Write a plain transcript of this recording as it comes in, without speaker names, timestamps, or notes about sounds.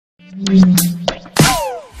Hello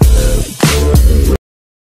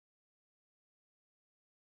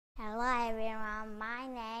everyone, my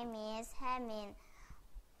name is 혜민.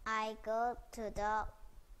 I go to the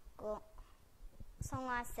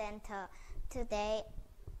송화7센터. Today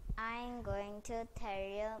I'm going to tell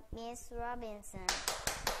you Miss Robinson.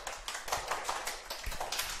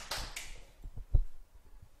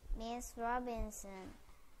 Miss Robinson.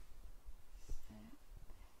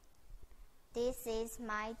 This is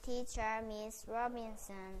my teacher, Miss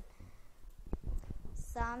Robinson.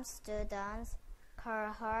 Some students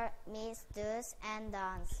call her Miss Do's and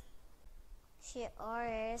Don'ts. She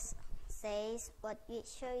always says what we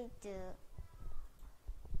should do.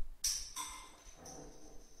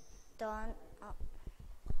 Don't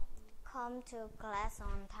come to class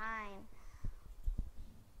on time.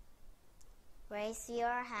 Raise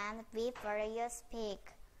your hand before you speak.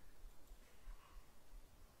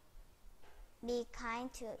 Be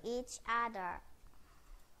kind to each other.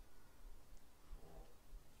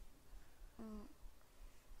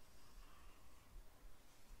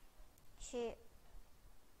 She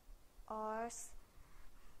asks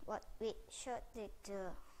what we should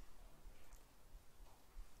do.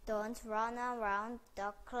 Don't run around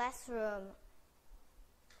the classroom.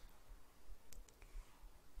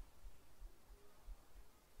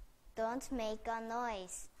 Don't make a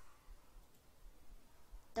noise.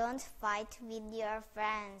 Don't fight with your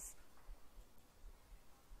friends.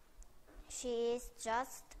 She is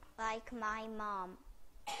just like my mom.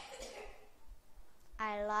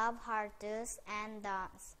 I love her do's and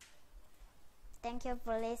don'ts. Thank you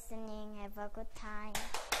for listening. Have a good time.